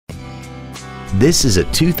This is a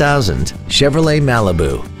 2000 Chevrolet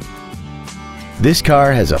Malibu. This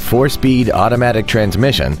car has a 4-speed automatic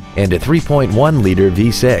transmission and a 3.1-liter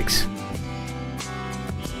V6.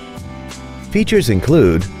 Features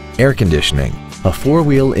include air conditioning, a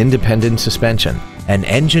 4-wheel independent suspension, an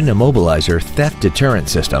engine immobilizer theft deterrent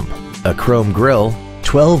system, a chrome grille,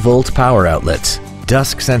 12-volt power outlets,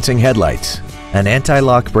 dusk-sensing headlights, an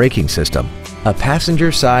anti-lock braking system, a passenger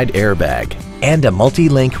side airbag, and a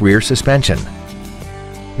multi-link rear suspension.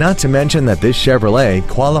 Not to mention that this Chevrolet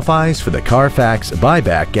qualifies for the Carfax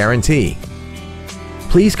buyback guarantee.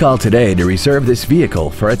 Please call today to reserve this vehicle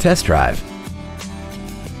for a test drive.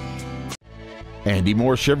 Andy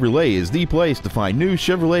Mohr Chevrolet is the place to find new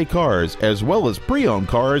Chevrolet cars as well as pre-owned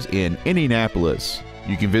cars in Indianapolis.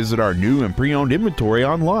 You can visit our new and pre-owned inventory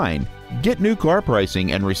online, get new car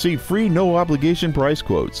pricing, and receive free no-obligation price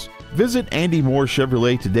quotes. Visit Andy Mohr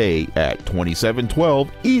Chevrolet today at 2712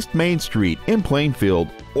 East Main Street in Plainfield,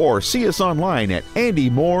 or see us online at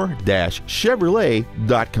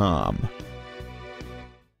andymohr-chevrolet.com.